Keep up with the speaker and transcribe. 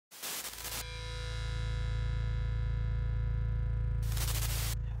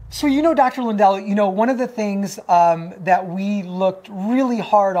So, Dr. Lundell, one of the things that we looked really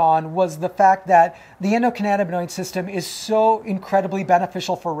hard on was the fact that the endocannabinoid system is so incredibly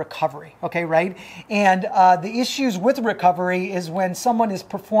beneficial for recovery, okay, right? And the issues with recovery is when someone is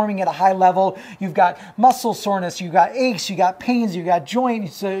performing at a high level, you've got muscle soreness, you've got aches, you got pains, you got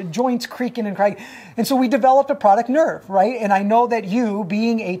joints creaking and cracking. And so we developed a product, Nerve, right? And I know that you,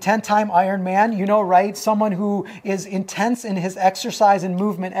 being a 10-time Ironman, right, someone who is intense in his exercise and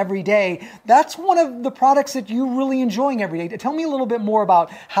movement every day, that's one of the products that you're really enjoying every day. Tell me a little bit more about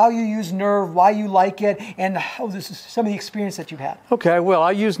how you use Nerve, why you like it, and how this is some of the experience that you've had. Okay, well,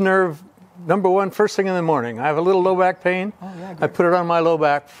 I use Nerve, number one, first thing in the morning. I have a little low back pain. Oh, yeah, I put it on my low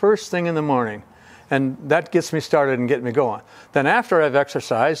back first thing in the morning. And that gets me started and get me going. Then after I've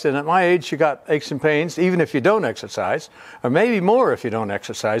exercised, and at my age you got aches and pains, even if you don't exercise, or maybe more if you don't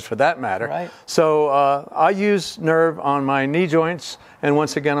exercise for that matter. Right. So I use Nerve on my knee joints and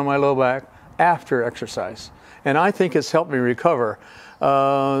once again on my low back after exercise. And I think it's helped me recover.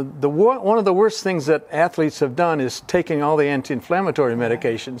 One of the worst things that athletes have done is taking all the anti-inflammatory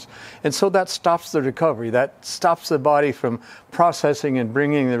medications. And so that stops the recovery. That stops the body from processing and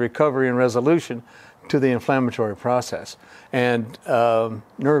bringing the recovery and resolution to the inflammatory process. And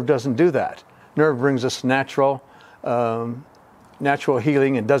Nerve doesn't do that. Nerve brings us natural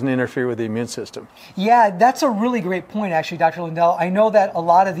healing and doesn't interfere with the immune system. Yeah, that's a really great point, actually, Dr. Lundell. I know that a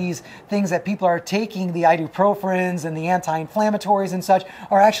lot of these things that people are taking, the ibuprofens and the anti-inflammatories and such,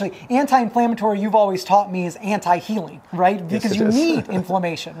 are actually anti-inflammatory. You've always taught me is anti-healing, right? Because you need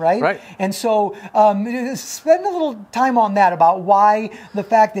inflammation, right? Right. And so spend a little time on that about why the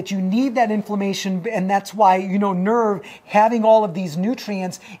fact that you need that inflammation, and that's why, Nerve, having all of these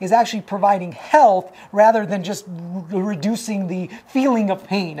nutrients, is actually providing health rather than just reducing the feeling of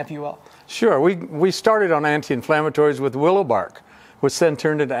pain, if you will. Sure. We started on anti-inflammatories with willow bark, which then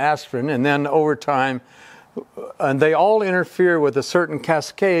turned into aspirin, and then over time, and they all interfere with a certain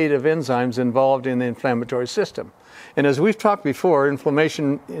cascade of enzymes involved in the inflammatory system. And as we've talked before,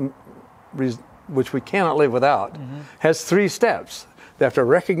 inflammation, which we cannot live without, has 3 steps. They have to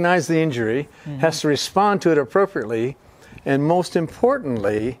recognize the injury, has to respond to it appropriately, and most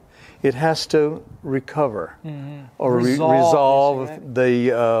importantly, it has to recover or resolve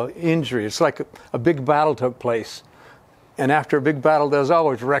the injury. It's like a big battle took place. And after a big battle, there's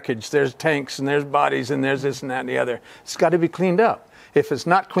always wreckage. There's tanks and there's bodies and there's this and that and the other. It's got to be cleaned up. If it's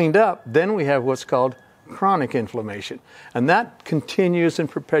not cleaned up, then we have what's called chronic inflammation. And that continues and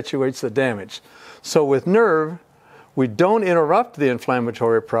perpetuates the damage. So with Nerve, we don't interrupt the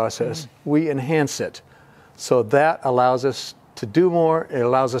inflammatory process. We enhance it. So that allows us to do more, it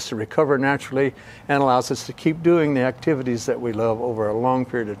allows us to recover naturally, and allows us to keep doing the activities that we love over a long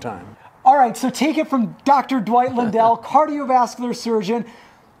period of time. All right, so take it from Dr. Dwight Lundell, cardiovascular surgeon,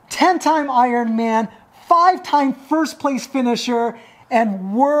 10-time Ironman, 5-time first place finisher,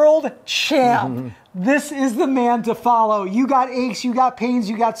 and world champ. This is the man to follow. You got aches, you got pains,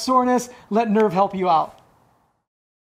 you got soreness. Let Nerve help you out.